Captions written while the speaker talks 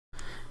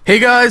Hey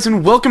guys,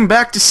 and welcome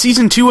back to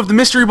Season 2 of the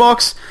Mystery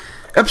Box,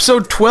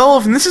 Episode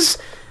 12, and this is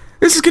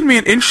going to be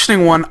an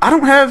interesting one. I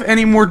don't have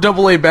any more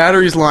AA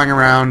batteries lying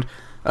around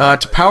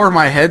to power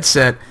my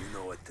headset,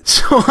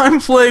 so I'm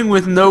playing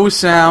with no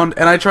sound,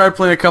 and I tried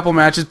playing a couple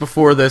matches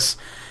before this,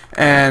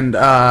 and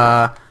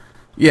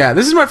yeah,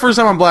 this is my first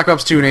time on Black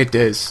Ops 2 in 8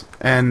 days,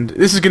 and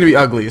this is going to be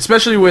ugly,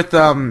 especially with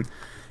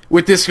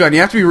this gun. You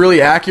have to be really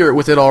accurate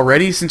with it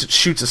already, since it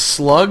shoots a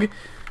slug.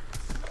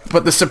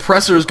 But the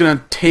suppressor is going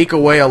to take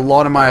away a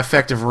lot of my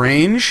effective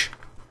range.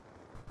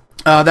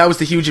 That was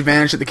the huge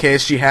advantage that the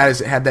KSG had, is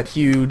it had that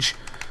huge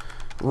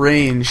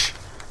range.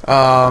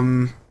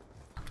 And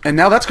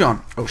now that's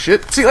gone. Oh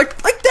shit. See, like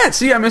that.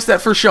 See, I missed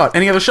that first shot.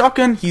 Any other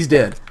shotgun? He's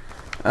dead.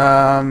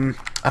 I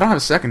don't have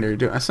a secondary,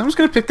 do I? So I'm just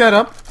going to pick that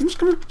up. I'm just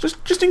going to,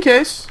 just in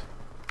case.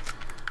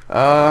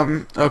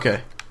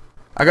 Okay.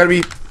 I got to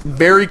be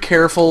very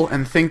careful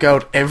and think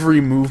out every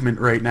movement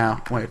right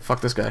now. Wait,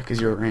 fuck this guy, because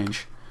you're at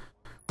range.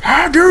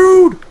 Ah,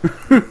 dude!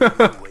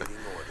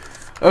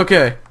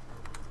 Okay.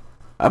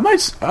 I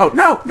might... Oh,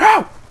 no!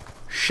 No!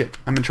 Shit,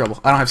 I'm in trouble.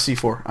 I don't have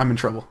C4. I'm in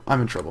trouble.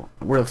 I'm in trouble.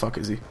 Where the fuck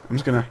is he? I'm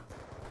just gonna...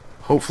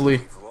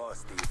 Hopefully...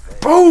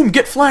 Boom!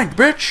 Get flanked,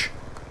 bitch!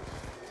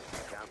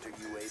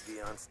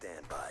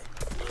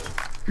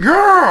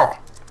 Yeah!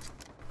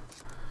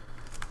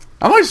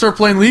 I might start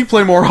playing League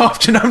Play more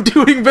often. I'm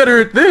doing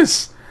better at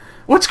this.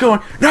 What's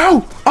going...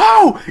 No!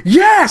 Oh!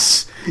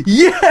 Yes!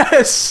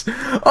 Yes!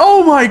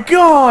 Oh my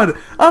god!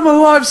 I'm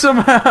alive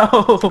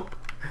somehow!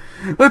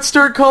 Let's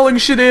start calling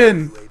shit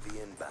in.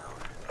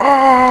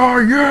 Oh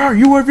yeah!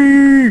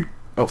 UAV!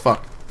 Oh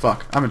fuck.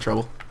 Fuck. I'm in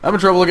trouble. I'm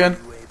in trouble again.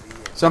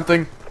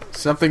 Something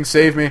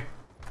save me.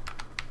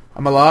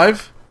 I'm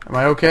alive? Am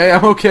I okay?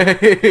 I'm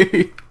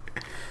okay!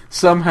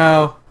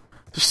 Somehow.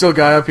 There's still a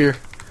guy up here.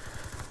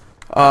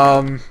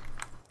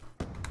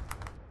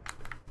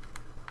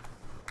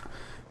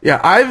 Yeah,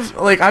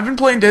 I've been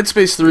playing Dead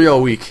Space 3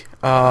 all week.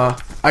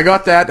 I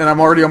got that, and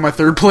I'm already on my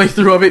third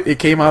playthrough of it. It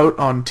came out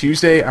on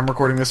Tuesday. I'm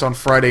recording this on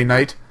Friday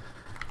night.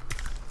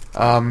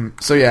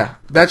 So yeah,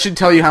 that should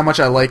tell you how much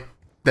I like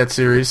that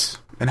series,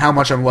 and how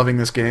much I'm loving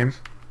this game.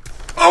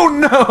 Oh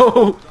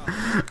no!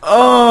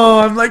 Oh,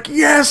 I'm like,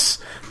 yes!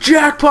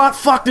 Jackpot!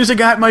 Fuck, there's a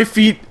guy at my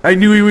feet! I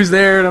knew he was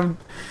there, and I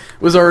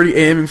was already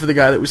aiming for the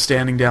guy that was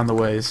standing down the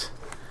ways.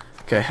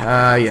 Okay,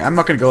 yeah, I'm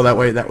not gonna go that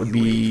way. That would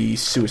be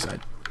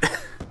suicide.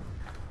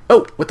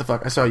 Oh, what the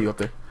fuck? I saw you up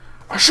there.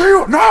 I see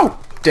you! No!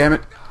 Damn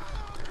it.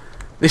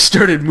 They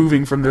started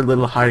moving from their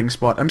little hiding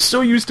spot. I'm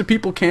so used to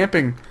people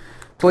camping.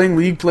 Playing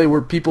League Play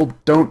where people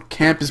don't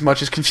camp as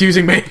much is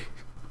confusing me.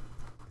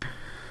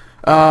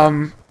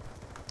 So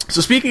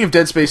speaking of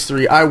Dead Space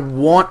 3, I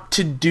want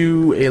to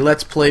do a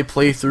Let's Play,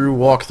 playthrough,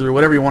 walkthrough,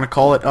 whatever you want to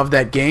call it, of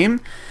that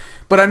game.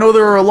 But I know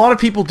there are a lot of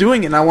people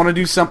doing it, and I want to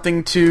do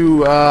something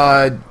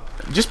to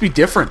just be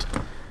different.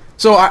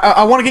 So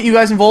I want to get you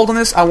guys involved in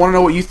this. I want to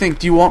know what you think.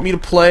 Do you want me to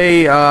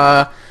play...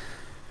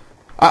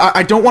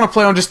 I don't want to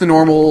play on just the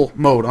normal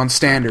mode, on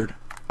standard.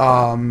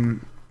 I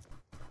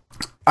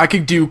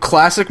could do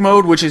classic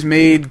mode, which is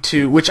made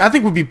to... Which I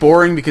think would be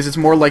boring because it's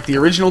more like the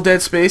original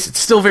Dead Space. It's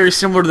still very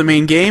similar to the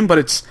main game, but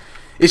it's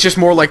just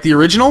more like the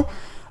original.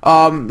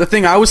 The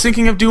thing I was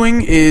thinking of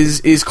doing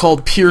is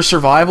called pure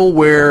survival,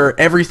 where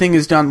everything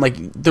is done,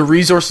 like, the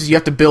resources, you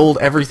have to build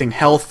everything.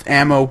 Health,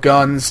 ammo,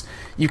 guns.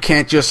 You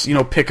can't just,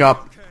 pick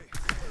up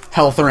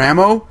health or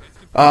ammo,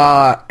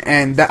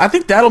 and I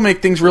think that'll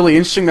make things really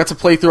interesting. That's a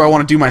playthrough I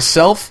want to do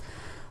myself,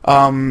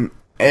 and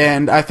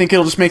I think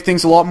it'll just make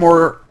things a lot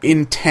more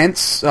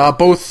intense,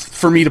 both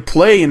for me to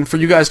play and for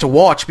you guys to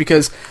watch,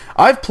 because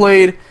I've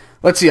played,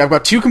 let's see, I've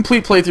got 2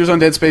 complete playthroughs on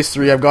Dead Space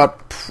 3, I've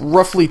got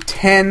roughly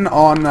 10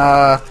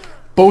 on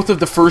both of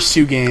the first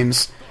 2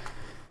 games.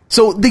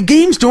 So the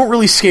games don't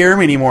really scare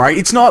me anymore.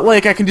 It's not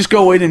like I can just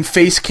go in and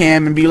face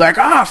cam and be like,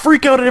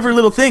 freak out at every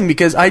little thing,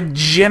 because I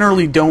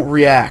generally don't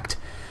react.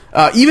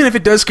 Even if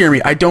it does scare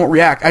me, I don't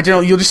react.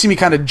 You'll just see me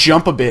kind of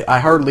jump a bit. I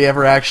hardly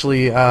ever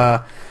actually,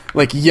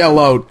 yell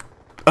out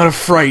of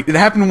fright. It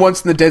happened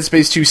once in the Dead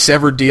Space 2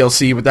 Severed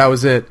DLC, but that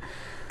was it.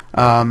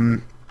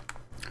 So,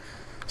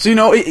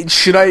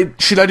 should I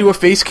do a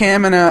face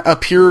cam and a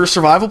pure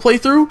survival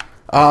playthrough?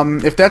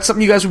 If that's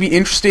something you guys would be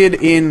interested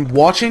in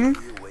watching,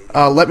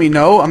 let me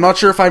know. I'm not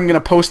sure if I'm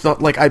going to post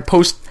I'd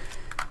post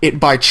it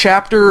by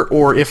chapter,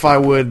 or if I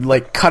would,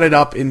 cut it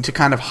up into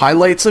kind of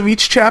highlights of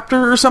each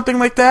chapter or something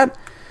like that.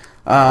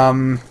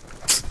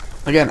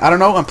 Again, I don't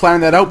know, I'm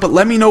planning that out, but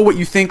let me know what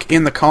you think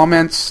in the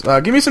comments.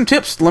 Give me some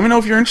tips, let me know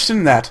if you're interested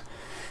in that,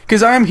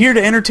 because I am here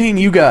to entertain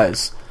you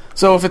guys.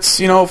 So if it's,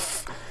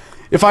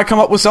 if I come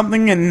up with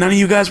something and none of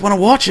you guys want to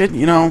watch it,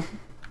 let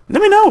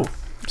me know.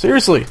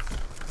 Seriously.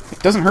 It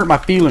doesn't hurt my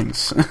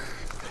feelings.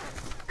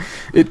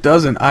 It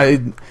doesn't.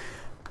 I'm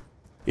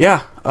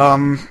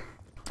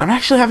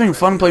actually having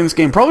fun playing this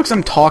game, probably because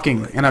I'm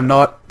talking, and I'm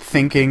not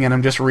thinking, and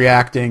I'm just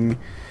reacting.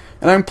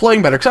 And I'm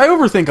playing better, because I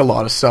overthink a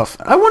lot of stuff.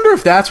 I wonder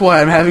if that's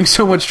why I'm having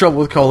so much trouble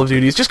with Call of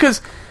Duty. It's just because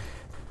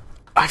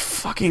I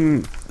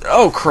fucking...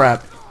 Oh,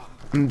 crap.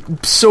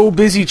 I'm so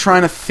busy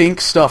trying to think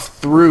stuff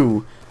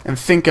through and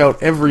think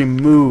out every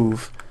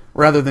move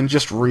rather than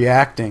just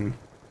reacting.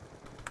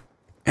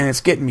 And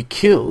it's getting me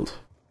killed.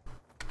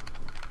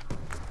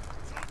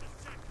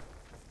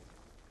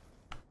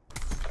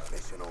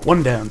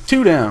 One down,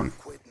 two down.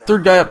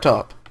 Third guy up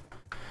top.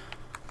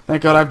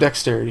 Thank God I have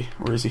dexterity.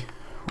 Where is he?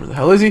 Where the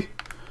hell is he?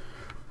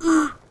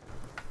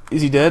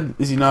 Is he dead?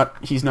 Is he not?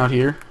 He's not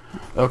here.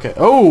 Okay.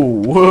 Oh,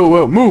 whoa,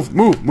 whoa. Move,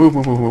 move, move,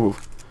 move, move,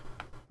 move.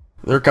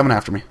 They're coming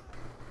after me.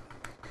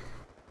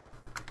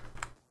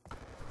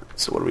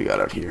 So what do we got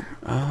out here?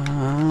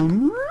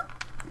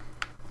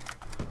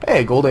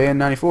 Hey, gold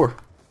AN94.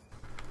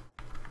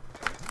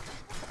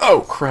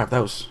 Oh, crap.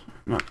 That was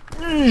not...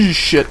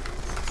 Shit.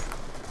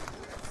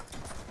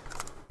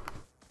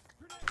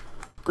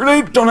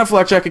 Grenade! Don't have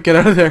flak jacket. Get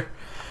out of there.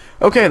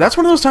 Okay, that's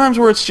one of those times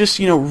where it's just,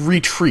 you know,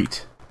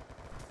 retreat.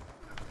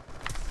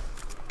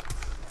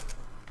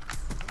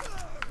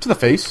 To the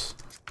face.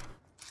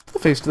 To the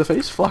face, to the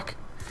face. Fuck.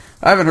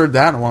 I haven't heard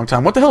that in a long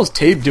time. What the hell is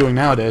Tabe doing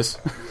nowadays?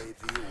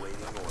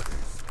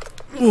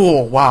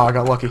 Oh, wow, I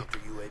got lucky.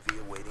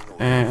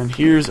 And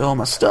here's all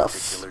my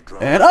stuff.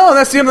 And, oh,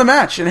 that's the end of the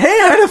match. And, hey,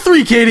 I had a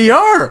 3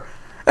 KDR!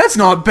 That's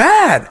not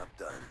bad!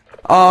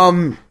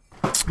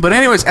 But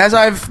anyways, as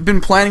I've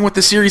been planning with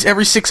the series,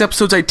 every 6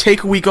 episodes I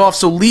take a week off,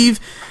 so leave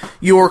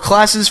your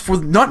classes for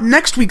not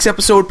next week's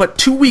episode, but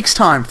 2 weeks'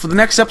 time for the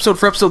next episode,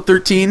 for episode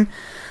 13.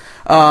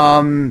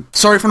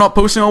 Sorry for not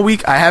posting all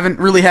week. I haven't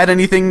really had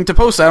anything to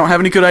post. I don't have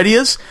any good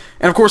ideas.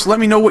 And of course, let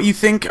me know what you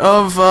think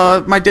of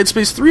my Dead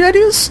Space 3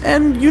 ideas,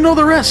 and you know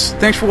the rest.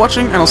 Thanks for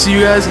watching, and I'll see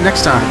you guys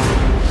next time.